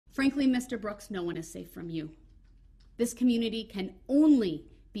Frankly, Mr. Brooks, no one is safe from you. This community can only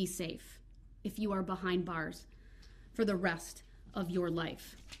be safe if you are behind bars for the rest of your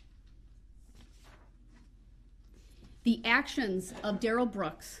life. The actions of Darrell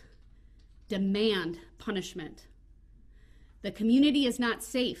Brooks demand punishment. The community is not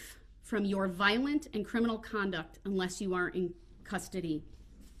safe from your violent and criminal conduct unless you are in custody.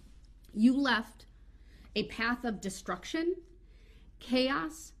 You left a path of destruction,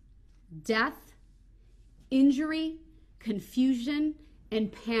 chaos, death, injury, confusion,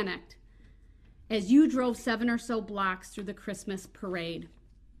 and panic as you drove 7 or so blocks through the Christmas parade,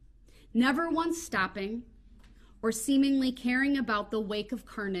 never once stopping or seemingly caring about the wake of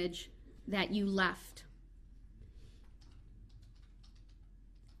carnage that you left.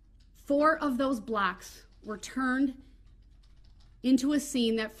 4 of those blocks were turned into a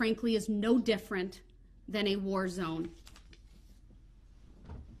scene that frankly is no different than a war zone.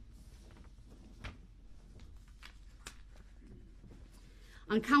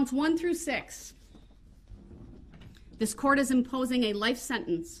 On counts 1 through 6, this court is imposing a life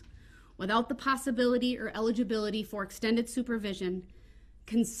sentence without the possibility or eligibility for extended supervision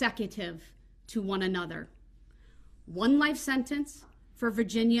consecutive to one another. 1 life sentence for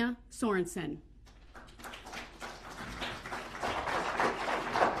Virginia Sorensen.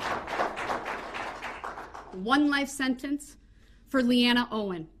 1 life sentence for Leanna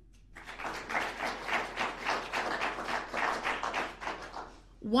Owen.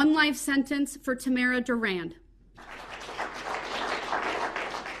 1 life sentence for Tamara Durand.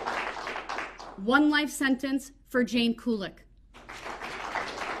 1 life sentence for Jane Kulik.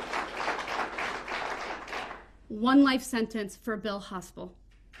 1 life sentence for Bill Hospel.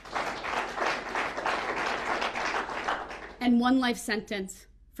 And 1 life sentence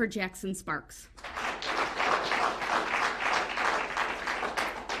for Jackson Sparks.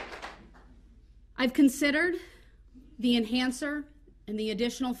 I've considered the enhancer and the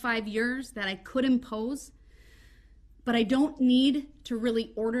additional 5 years that I could impose, but I don't need to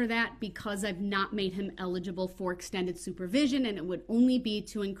really order that because I've not made him eligible for extended supervision, and it would only be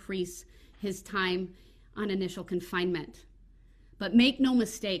to increase his time on initial confinement. But make no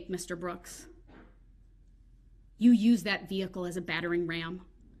mistake, Mr. Brooks, you use that vehicle as a battering ram,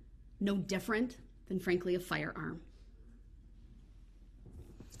 no different than, frankly, a firearm.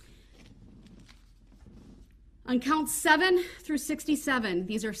 On counts 7 through 67,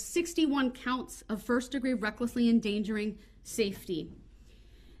 these are 61 counts of first-degree recklessly endangering safety.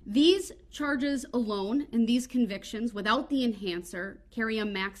 These charges alone and these convictions without the enhancer carry a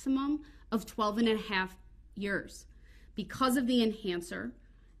maximum of 12.5 years. Because of the enhancer,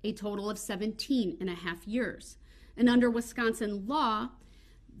 a total of 17.5 years. And under Wisconsin law,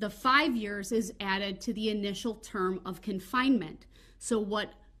 the 5 years is added to the initial term of confinement. So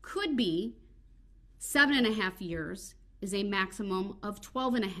what could be 7.5 years is a maximum of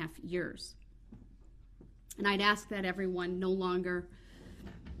 12.5 years. And I'd ask that everyone no longer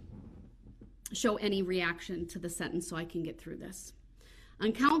show any reaction to the sentence so I can get through this.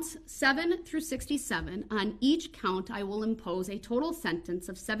 On counts 7 through 67, on each count I will impose a total sentence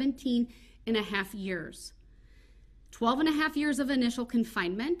of 17.5 years. 12.5 years of initial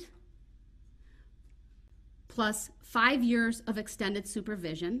confinement, plus 5 years of extended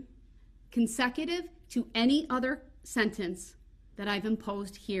supervision, consecutive to any other sentence that I've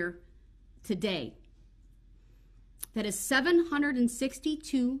imposed here today. That is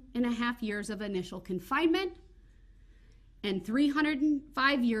 762.5 years of initial confinement and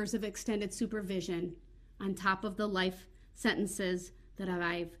 305 years of extended supervision on top of the life sentences that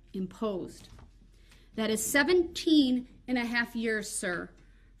I've imposed. That is 17.5 years, sir,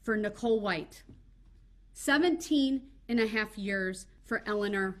 for Nicole White. 17.5 years for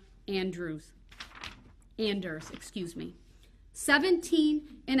Eleanor Anders.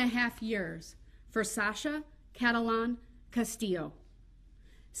 17.5 years for Sasha Catalan Castillo.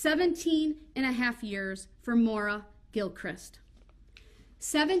 17.5 years for Maura Gilchrist.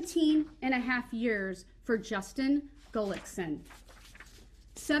 17.5 years for Justin Gullickson.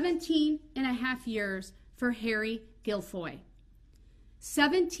 17.5 years for Harry Guilfoy.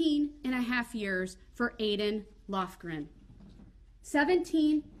 17.5 years for Aiden Lofgren.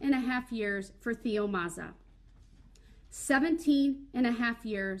 17.5 years for Theo Maza. 17.5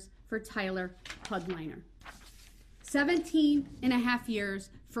 years for Tyler Pudliner. 17.5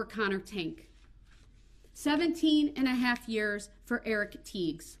 years for Connor Tank. 17.5 years for Eric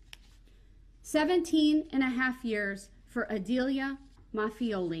Teagues. 17.5 years for Adelia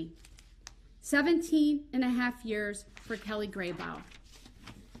Maffioli. 17.5 years for Kelly Graybow.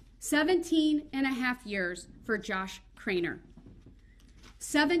 17.5 years for Josh Craner.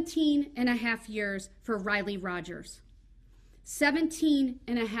 17 and a half years for Riley Rogers. 17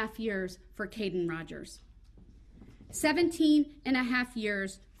 and a half years for Caden Rogers. 17 and a half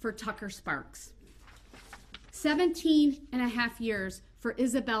years for Tucker Sparks. 17 and a half years for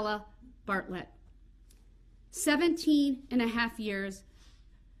Isabella Bartlett. 17 and a half years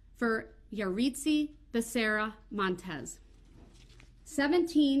for Yaritzi Becerra Montez.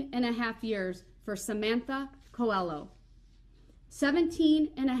 17 and a half years for Samantha Coelho.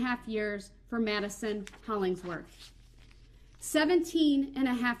 17 and a half years for Madison Hollingsworth. 17 and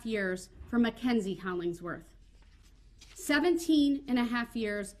a half years for Mackenzie Hollingsworth. 17 and a half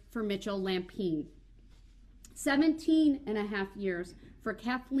years for Mitchell Lampine. 17 and a half years for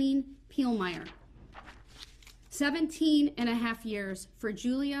Kathleen Pielmeyer. 17 and a half years for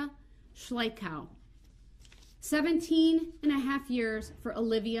Julia Schleichow. 17 and a half years for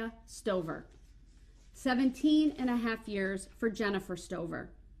Olivia Stover. 17 and a half years for Jennifer Stover.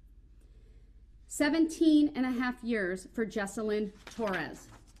 17 and a half years for Jesselyn Torres.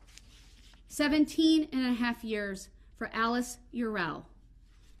 17 and a half years for Alice Urell.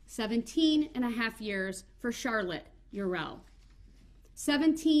 17 and a half years for Charlotte Urell.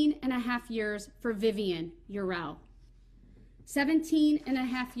 17 and a half years for Vivian Urell. 17 and a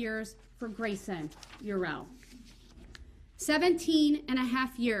half years for Grayson Urell. 17 and a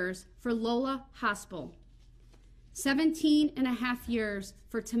half years for Lola Hospel. 17 and a half years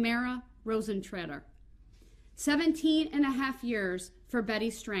for Tamara Rosentreter. 17 and a half years for Betty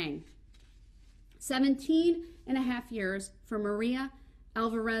Strang. 17 and a half years for Maria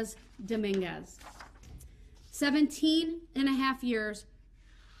Alvarez Dominguez. 17 and a half years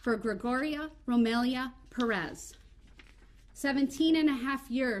for Gregoria Romelia Perez. 17 and a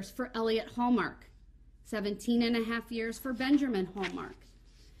half years for Elliot Hallmark. 17 and a half years for Benjamin Hallmark.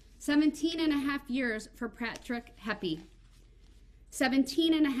 17 and a half years for Patrick Heppy.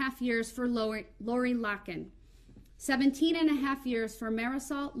 17 and a half years for Lori Locken. 17 and a half years for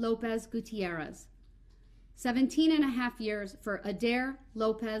Marisol Lopez Gutierrez. 17 and a half years for Adair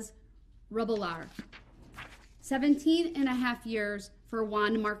Lopez Rubelar. 17 and a half years for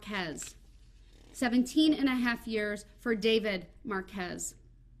Juan Marquez. 17 and a half years for David Marquez.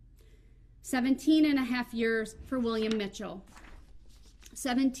 17 and a half years for William Mitchell.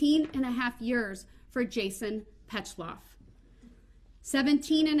 17 and a half years for Jason Petchloff.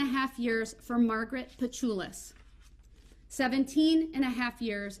 17 and a half years for Margaret Pachulis. 17 and a half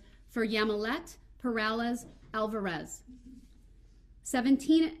years for Yamilet Perales Alvarez.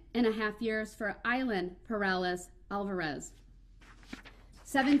 17 and a half years for Island Perales Alvarez.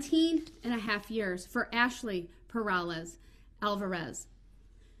 17 and a half years for Ashley Perales Alvarez.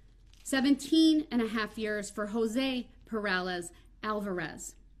 17 and a half years for Jose Perales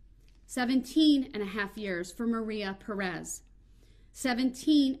Alvarez. 17 and a half years for Maria Perez.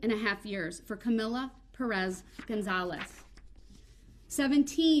 17 and a half years for Camila Perez Gonzalez.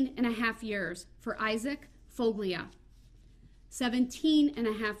 17 and a half years for Isaac Foglia. 17 and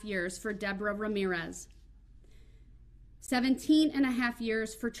a half years for Deborah Ramirez. 17 and a half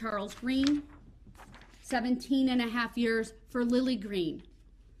years for Charles Green. 17 and a half years for Lily Green.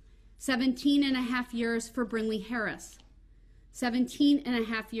 17 and a half years for Brinley Harris. 17 and a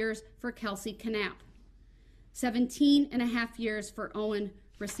half years for Kelsey Knapp. 17 and a half years for Owen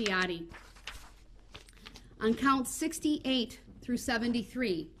Ricciati. On counts 68 through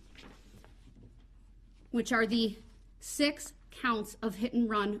 73, which are the 6 counts of hit and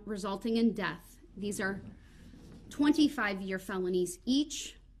run resulting in death, these are 25-year felonies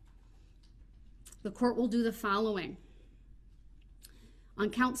each. The court will do the following. On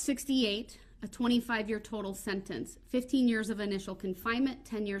count 68, a 25-year total sentence, 15 years of initial confinement,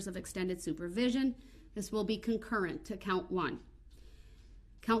 10 years of extended supervision. This will be concurrent to count 1.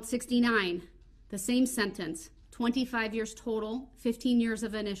 Count 69, the same sentence, 25 years total, 15 years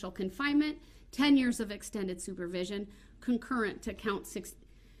of initial confinement, 10 years of extended supervision, concurrent to count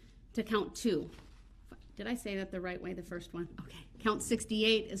 2. Did I say that the right way, the first one? Okay. Count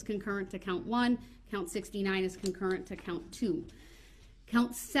 68 is concurrent to count 1. Count 69 is concurrent to count 2.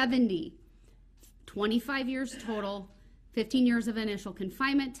 Count 70, 25 years total, 15 years of initial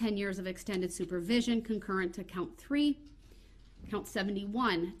confinement, 10 years of extended supervision, concurrent to count 3. Count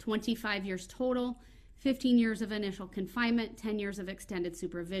 71, 25 years total, 15 years of initial confinement, 10 years of extended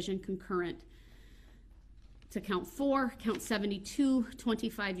supervision, concurrent to count 4. Count 72,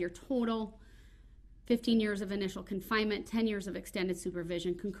 25-year total, 15 years of initial confinement, 10 years of extended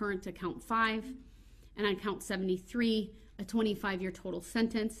supervision, concurrent to count 5. And on count 73, a 25-year total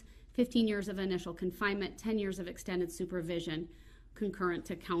sentence, 15 years of initial confinement, 10 years of extended supervision, concurrent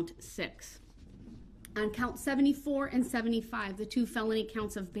to count 6. On count 74 and 75, the 2 felony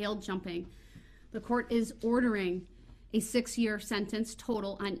counts of bail jumping, the court is ordering a 6-year sentence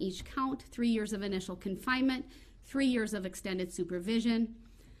total on each count, 3 years of initial confinement, 3 years of extended supervision,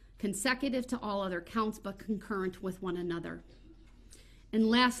 consecutive to all other counts but concurrent with one another. And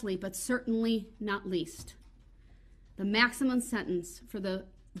lastly, but certainly not least, the maximum sentence for the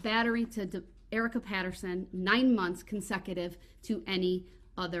battery to Erica Patterson, 9 months consecutive to any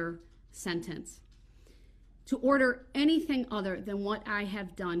other sentence. To order anything other than what I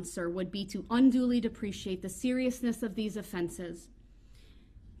have done, sir, would be to unduly depreciate the seriousness of these offenses.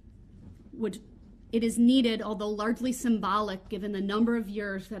 It is needed, although largely symbolic, given the number of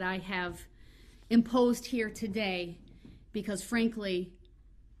years that I have imposed here today, because frankly,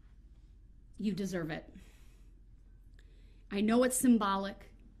 you deserve it. I know it's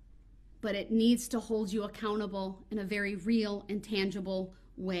symbolic, but it needs to hold you accountable in a very real and tangible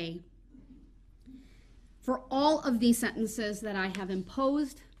way. For all of these sentences that I have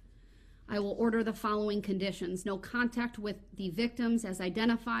imposed, I will order the following conditions: no contact with the victims as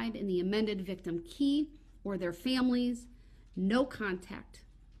identified in the amended victim key or their families, no contact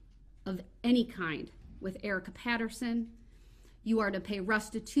of any kind with Erica Patterson. You are to pay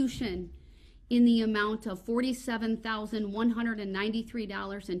restitution in the amount of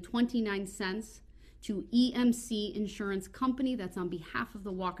 $47,193.29 to EMC Insurance Company, that's on behalf of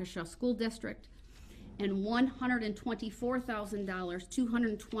the Waukesha School District, and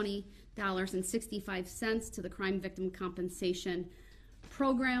 $124,000, $220.65 to the Crime Victim Compensation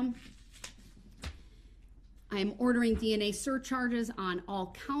Program. I am ordering DNA surcharges on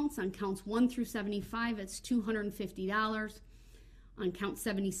all counts. On counts 1 through 75, it's $250. On count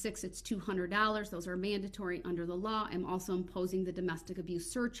 76, it's $200. Those are mandatory under the law. I'm also imposing the domestic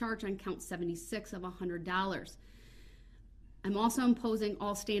abuse surcharge on count 76 of $100. I'm also imposing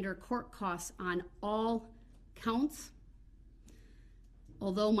all standard court costs on all counts,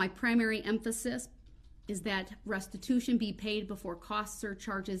 although my primary emphasis is that restitution be paid before costs,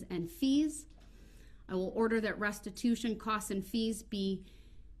 surcharges, and fees. I will order that restitution, costs, and fees be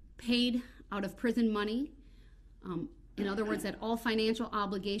paid out of prison money. In other words, that all financial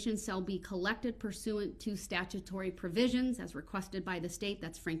obligations shall be collected pursuant to statutory provisions as requested by the state.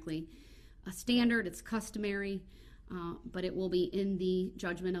 That's frankly a standard, it's customary. But it will be in the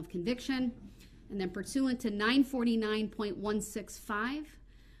judgment of conviction. And then pursuant to 949.165,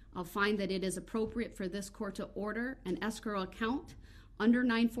 I'll find that it is appropriate for this court to order an escrow account under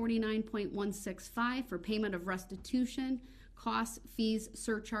 949.165 for payment of restitution, costs, fees,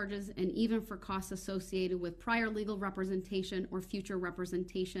 surcharges, and even for costs associated with prior legal representation or future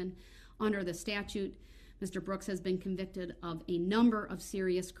representation under the statute. Mr. Brooks has been convicted of a number of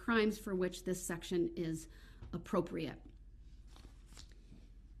serious crimes for which this section is appropriate.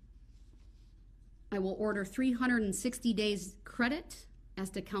 I will order 360 days credit as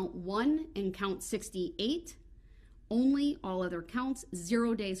to count 1 and count 68. Only all other counts,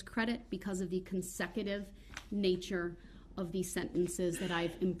 0 days credit because of the consecutive nature of the sentences that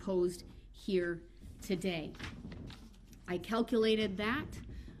I've imposed here today. I calculated that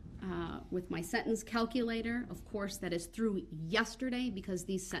with my sentence calculator. Of course, that is through yesterday because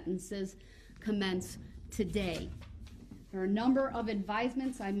these sentences commence today. There are a number of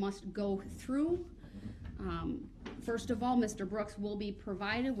advisements I must go through. First of all, Mr. Brooks will be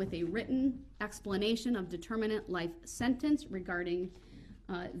provided with a written explanation of determinate life sentence regarding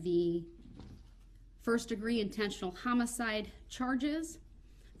the first-degree intentional homicide charges.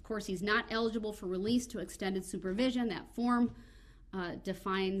 Of course, he's not eligible for release to extended supervision. That form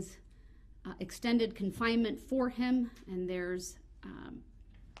defines extended confinement for him, and there's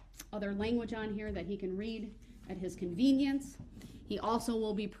other language on here that he can read at his convenience. He also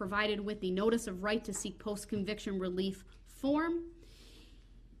will be provided with the Notice of Right to Seek Post-Conviction Relief form.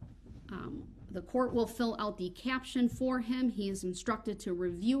 The court will fill out the caption for him. He is instructed to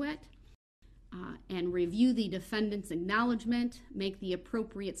review it and review the defendant's acknowledgement, make the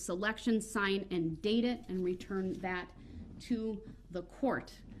appropriate selection, sign and date it, and return that to the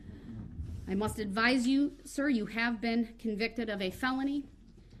court. I must advise you, sir, you have been convicted of a felony.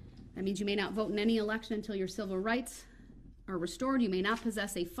 That means you may not vote in any election until your civil rights are restored. You may not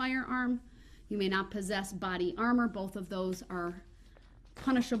possess a firearm. You may not possess body armor. Both of those are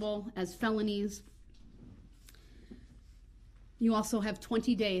punishable as felonies. You also have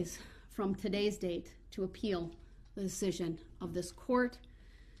 20 days from today's date to appeal the decision of this court.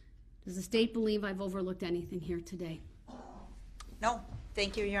 Does the state believe I've overlooked anything here today? No,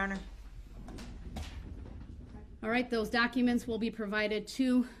 thank you, Your Honor. All right, those documents will be provided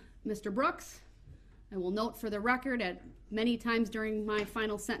to Mr. Brooks. I will note for the record at Many times during my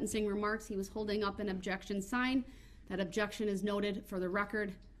final sentencing remarks, he was holding up an objection sign. That objection is noted for the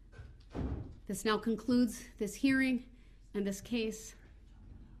record. This now concludes this hearing and this case.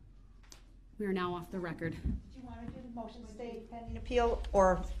 We are now off the record. Do you want to do the motion to stay pending appeal,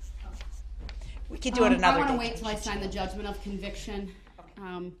 or we could do it another day? I want to wait till I sign the judgment of conviction.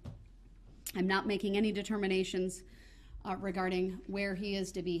 I'm not making any determinations regarding where he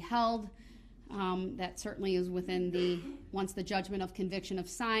is to be held. That certainly is within once the judgment of conviction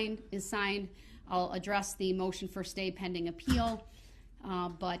is signed, I'll address the motion for stay pending appeal.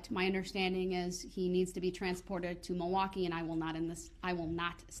 But my understanding is he needs to be transported to Milwaukee, and I will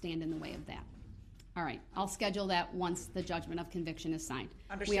not stand in the way of that. All right, I'll schedule that once the judgment of conviction is signed.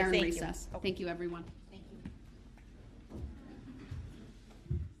 Understood. We are in Thank you. recess. Okay. Thank you, everyone.